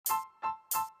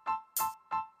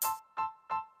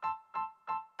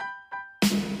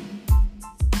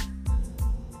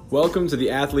Welcome to the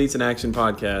Athletes in Action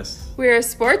podcast. We are a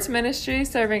sports ministry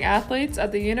serving athletes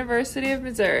at the University of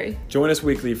Missouri. Join us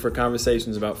weekly for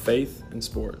conversations about faith and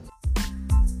sport.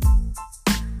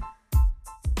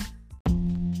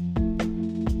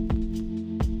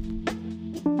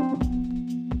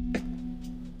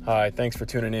 Hi, thanks for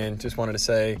tuning in. Just wanted to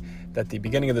say that the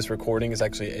beginning of this recording is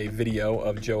actually a video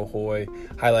of Joe Hoy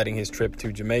highlighting his trip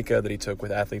to Jamaica that he took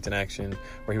with Athletes in Action,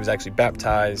 where he was actually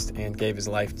baptized and gave his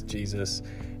life to Jesus.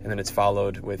 And then it's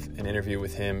followed with an interview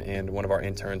with him and one of our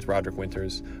interns, Roderick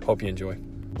Winters. Hope you enjoy.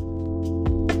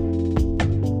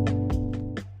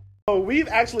 We've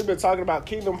actually been talking about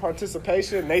kingdom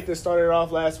participation. Nathan started it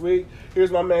off last week.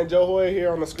 Here's my man Joe Hoy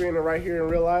here on the screen and right here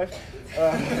in real life.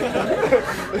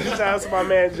 Shout out to my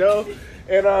man Joe.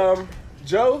 And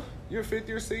Joe, you're a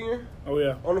fifth-year senior. Oh,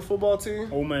 yeah. On the football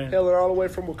team. Oh, man. Hailing all the way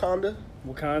from Wakanda,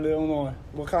 Illinois.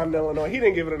 He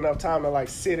didn't give it enough time to,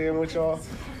 sit in with y'all.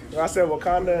 I said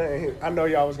Wakanda, and I know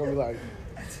y'all was going to be like,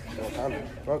 Wakanda.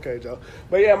 Okay, Joe.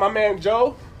 But, yeah, my man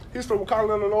Joe, he's from Wakanda,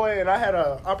 Illinois, and I had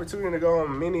an opportunity to go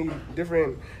on many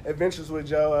different adventures with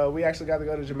Joe. We actually got to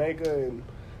go to Jamaica and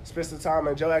spend some time,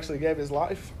 and Joe actually gave his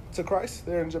life to Christ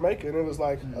there in Jamaica, and it was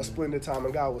like a splendid time,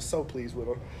 and God was so pleased with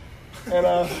him. And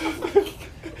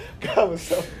God was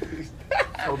so pleased.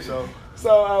 Hope so.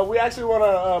 So we actually want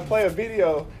to play a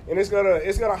video, and it's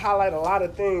gonna highlight a lot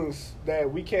of things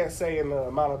that we can't say in the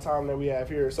amount of time that we have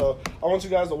here. So I want you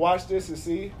guys to watch this and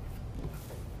see.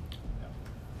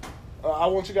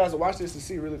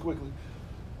 Really quickly.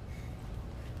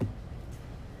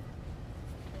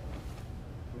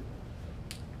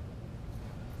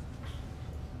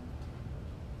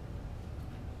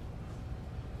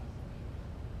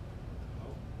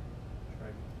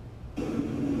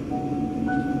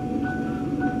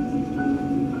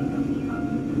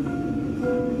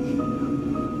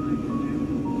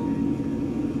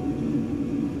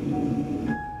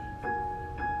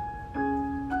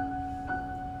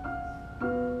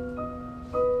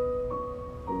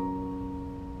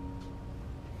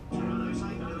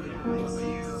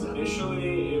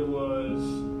 Initially, it was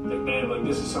man,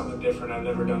 this is something different. I've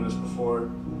never done this before.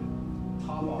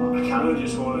 I kind of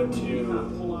just wanted to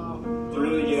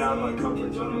really get out of my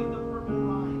comfort zone.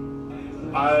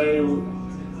 I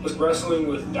was wrestling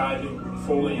with diving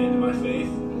fully into my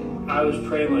faith. I was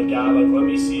praying God, let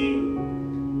me see you.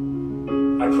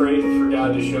 I prayed for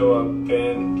God to show up,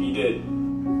 and He did.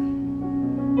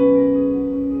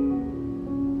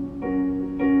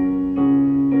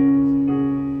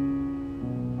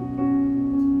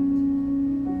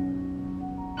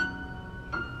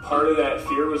 Part of that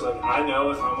fear was I know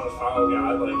if I'm going to follow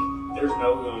God, there's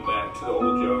no going back to the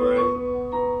old Joe, right?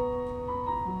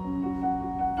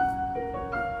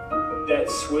 That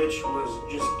switch was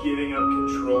just giving up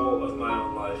control of my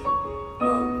own life.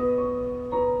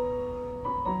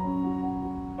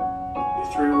 The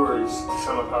three words to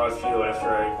sum up how I feel after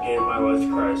I gave my life to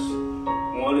Christ.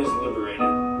 One is liberated.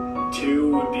 Two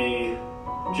would be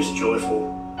just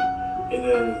joyful. And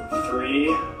then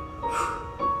three,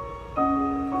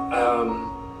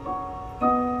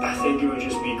 I think it would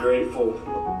just be grateful.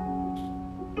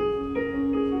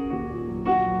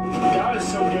 God is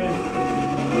so good.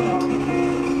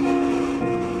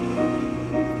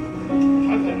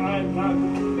 I have not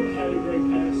had a great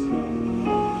past.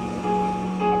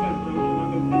 I've been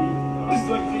beat. This is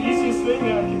the easiest thing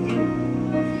that I can do.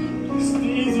 This is the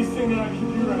easiest thing that I can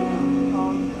do right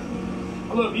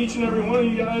now. I love each and every one of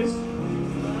you guys.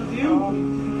 Love you.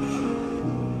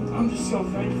 I'm just so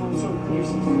thankful and so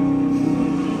grateful.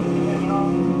 And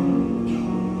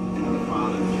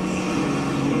Father.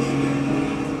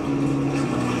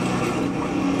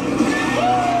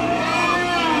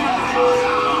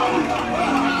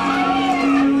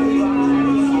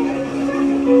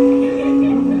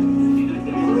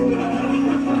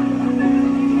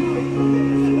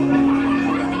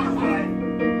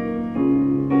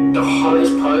 The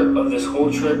hardest part of this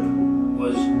whole trip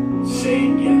was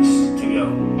saying yes to go.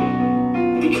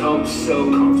 Become so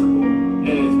comfortable, and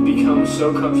it's become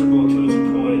so comfortable to its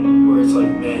point where it's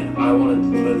man, I want to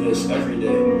live this every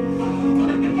day.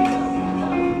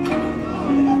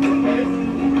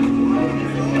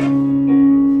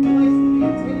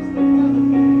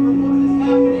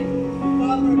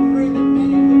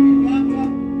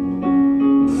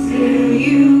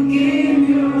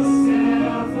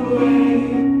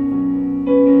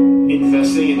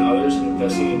 Investing in others and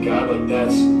investing in God,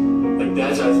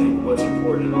 that's I think what's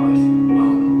important in life.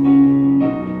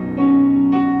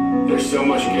 There's so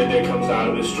much good that comes out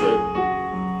of this trip.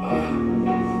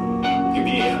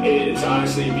 It's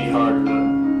honestly be hard to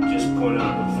just point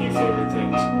out a few favorite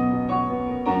things.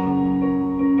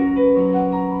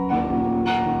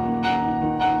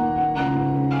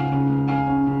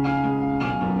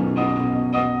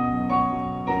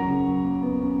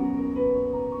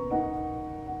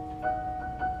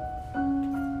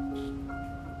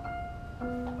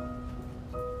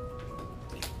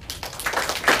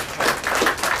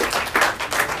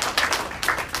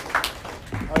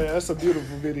 That's a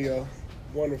beautiful video.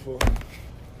 Wonderful.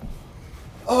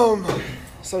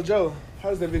 So Joe,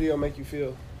 how does that video make you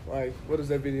feel? Like, what does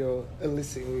that video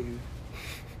elicit in you?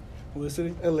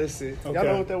 Eliciting? Elicit. Okay. Y'all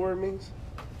know what that word means?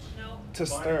 No. To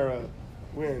stir up.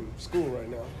 We're in school right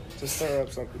now. To stir up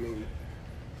something in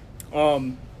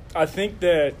you. I think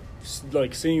that,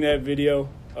 like, seeing that video,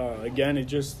 again,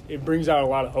 it brings out a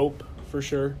lot of hope, for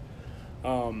sure.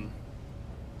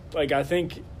 Like, I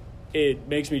think it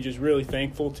makes me just really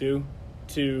thankful, too,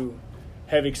 to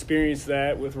have experienced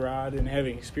that with Rod and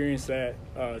having experienced that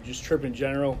just trip in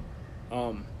general.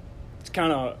 It's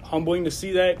kind of humbling to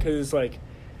see that because it's like,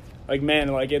 man,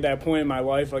 like, at that point in my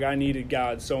life, like, I needed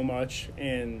God so much,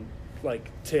 and,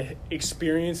 like, to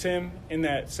experience him in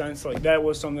that sense, like, that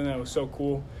was something that was so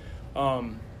cool.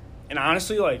 And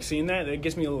honestly, like, seeing that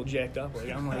gets me a little jacked up.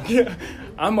 Like,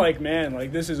 I'm like, man,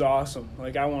 like, this is awesome.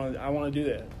 Like, I want to do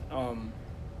that.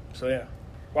 So yeah,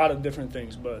 a lot of different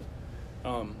things, but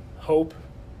hope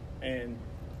and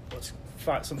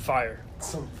some fire.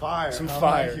 Some fire. Some I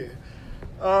fire. like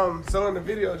it. So in the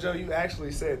video, Joe, you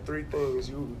actually said 3 things.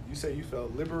 You said you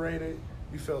felt liberated,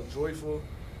 you felt joyful,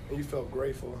 and you felt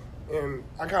grateful. And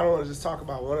I kind of want to just talk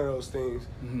about one of those things.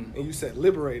 Mm-hmm. And you said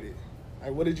liberated.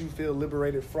 Like, what did you feel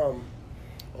liberated from,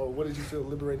 or what did you feel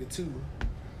liberated to?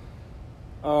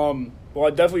 Well, I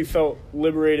definitely felt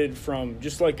liberated from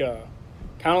just like a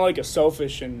kind of like a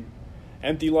selfish and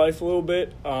empty life a little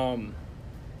bit. I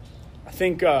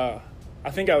think I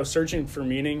was searching for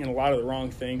meaning in a lot of the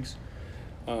wrong things.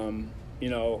 You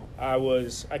know,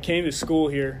 I came to school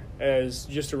here as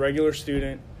just a regular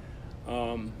student,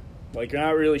 like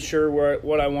not really sure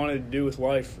what I wanted to do with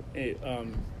life.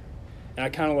 And I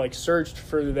kind of like searched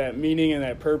for that meaning and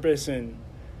that purpose, and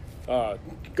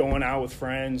going out with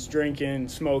friends, drinking,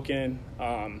 smoking,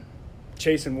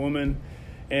 chasing women.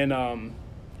 And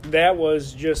that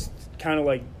was just kind of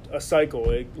like a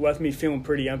cycle. It left me feeling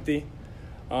pretty empty.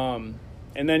 And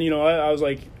then, you know, I was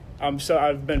like,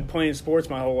 I've been playing sports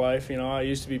my whole life. You know, I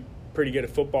used to be pretty good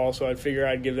at football, so I'd figure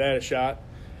I'd give that a shot.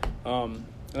 And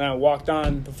I walked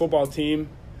on the football team.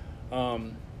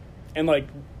 And like,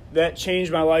 that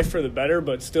changed my life for the better,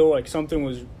 but still, like, something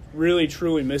was really,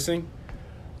 truly missing.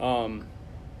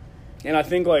 And I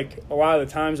think, like, a lot of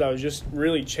the times I was just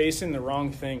really chasing the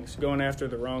wrong things, going after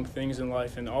the wrong things in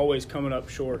life, and always coming up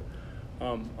short,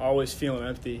 always feeling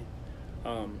empty.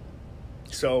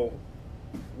 So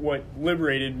what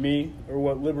liberated me, or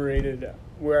what liberated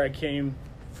where I came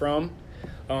from,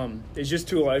 is just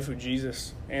to a life with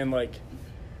Jesus. And, like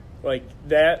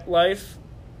that life,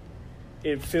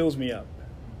 it fills me up.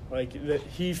 Like, that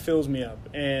he fills me up,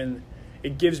 and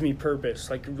it gives me purpose,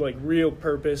 like real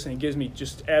purpose, and it gives me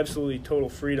just absolutely total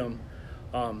freedom.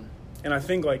 And I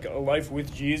think, like, a life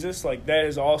with Jesus, like, that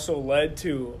has also led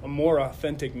to a more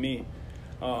authentic me.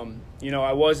 You know,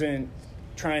 I wasn't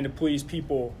trying to please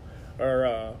people,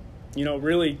 or, you know,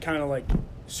 really kind of like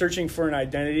searching for an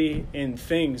identity in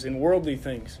things, in worldly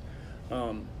things,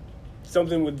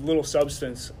 something with little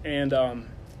substance. And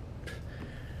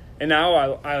now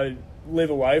I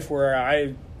live a life where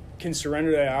I can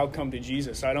surrender that outcome to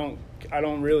Jesus. I don't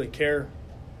really care,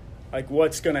 like,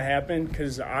 what's going to happen,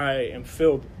 because I'm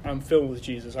filled with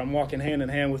Jesus. I'm walking hand in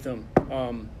hand with him.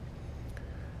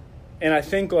 And I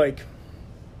think like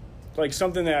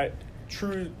something that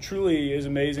truly is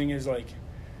amazing is, like,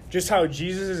 just how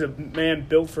Jesus is a man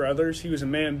built for others. He was a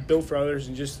man built for others,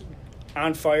 and just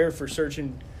on fire for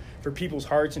searching for people's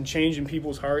hearts and changing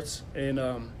people's hearts. And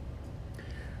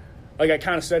like I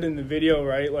kind of said in the video,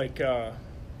 right, like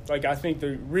I think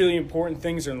the really important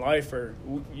things in life are,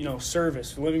 you know,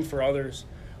 service, living for others,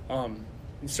 and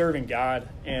serving God.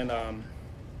 And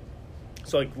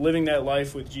so, like, living that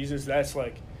life with Jesus, that's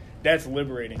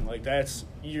liberating. Like, that's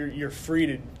you're free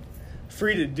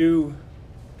to do,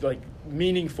 like,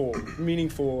 meaningful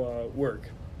work.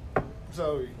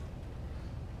 So,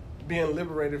 being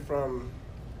liberated from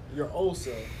your old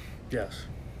self. Yes.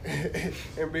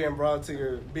 And being brought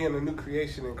to being a new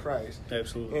creation in Christ.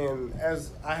 Absolutely. And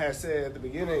as I had said at the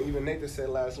beginning, even Nathan said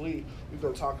last week, we've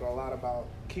been talking a lot about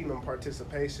kingdom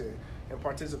participation and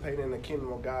participating in the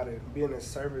kingdom of God and being in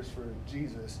service for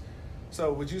Jesus.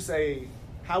 So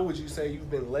how would you say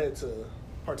you've been led to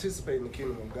participate in the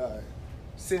kingdom of God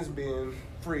since being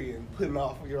free and putting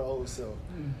off your old self?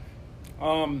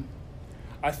 I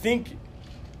think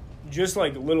just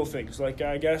like little things, like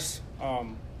I guess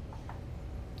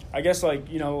like,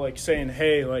 you know, like saying,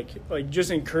 hey, like just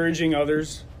encouraging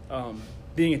others,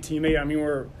 being a teammate. I mean,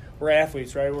 we're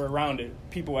athletes, right? We're around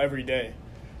people every day.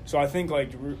 So I think,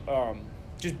 like,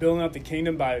 just building up the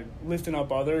kingdom by lifting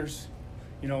up others,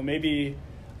 you know, maybe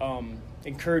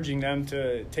encouraging them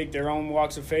to take their own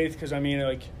walks of faith, because I mean,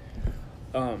 like,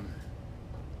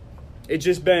 it's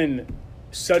just been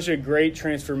such a great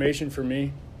transformation for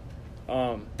me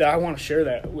that I want to share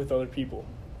that with other people.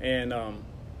 And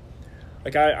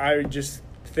like I just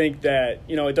think that,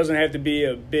 you know, it doesn't have to be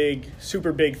a big,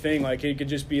 super big thing. Like, it could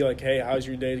just be like, hey, how's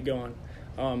your day going?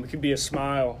 It could be a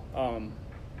smile.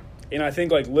 And I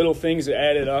think like little things that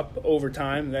added up over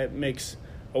time, that makes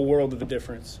a world of a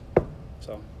difference.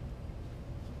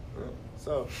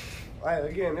 So,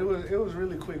 again, it was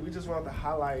really quick. We just wanted to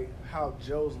highlight how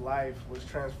Joe's life was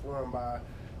transformed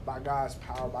by God's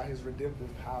power, by his redemptive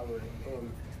power,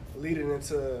 and leading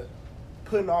into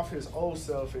putting off his old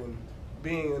self and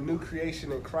being a new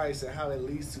creation in Christ, and how it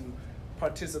leads to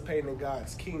participating in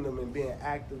God's kingdom and being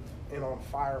active and on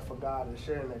fire for God and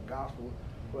sharing that gospel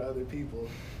with other people.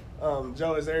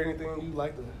 Joe, is there anything you'd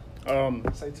like to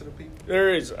say to the people?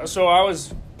 There is. So I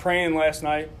was praying last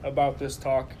night about this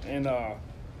talk, and I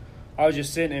was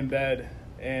just sitting in bed,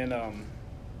 and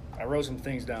I wrote some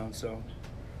things down, so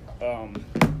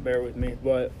bear with me.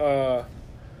 But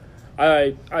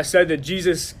I said that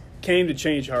Jesus came to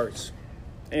change hearts,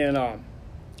 and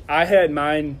I had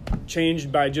mine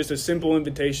changed by just a simple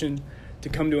invitation to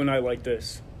come to a night like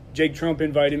this. Jake Trump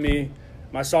invited me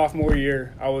my sophomore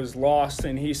year. I was lost,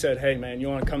 and he said, hey, man, you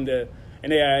want to come to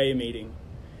an AIA meeting?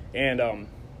 And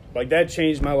like, that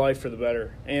changed my life for the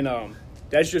better. And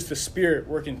that's just the Spirit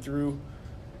working through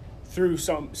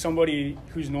somebody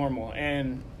who's normal.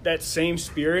 And that same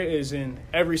Spirit is in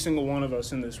every single one of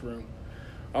us in this room.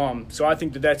 So I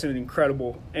think that that's an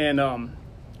incredible. And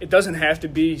it doesn't have to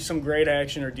be some great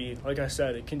action or deed. Like I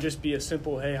said, it can just be a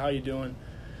simple, hey, how you doing?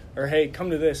 Or, hey, come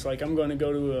to this. Like, I'm going to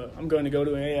go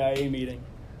to an AIA meeting.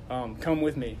 Come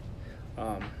with me.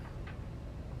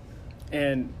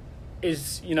 And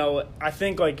is, you know, I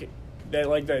think like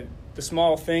that the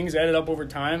small things added up over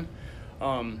time.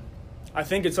 I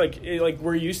think it's like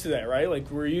we're used to that, right? Like,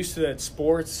 we're used to that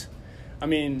sports. I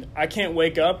mean, I can't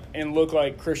wake up and look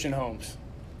like Christian Holmes.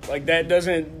 Like, that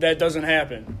doesn't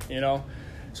happen, you know?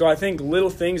 So I think little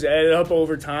things added up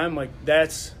over time, like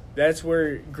that's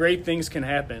where great things can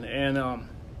happen. And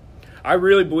I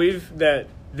really believe that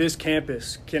this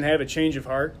campus can have a change of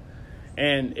heart,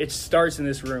 and it starts in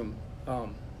this room.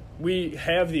 We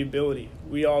have the ability,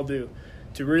 we all do,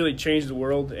 to really change the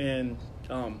world. And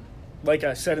like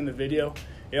I said in the video,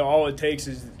 all it takes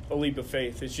is a leap of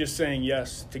faith. It's just saying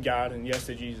yes to God and yes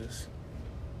to Jesus.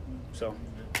 So.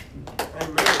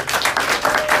 Amen.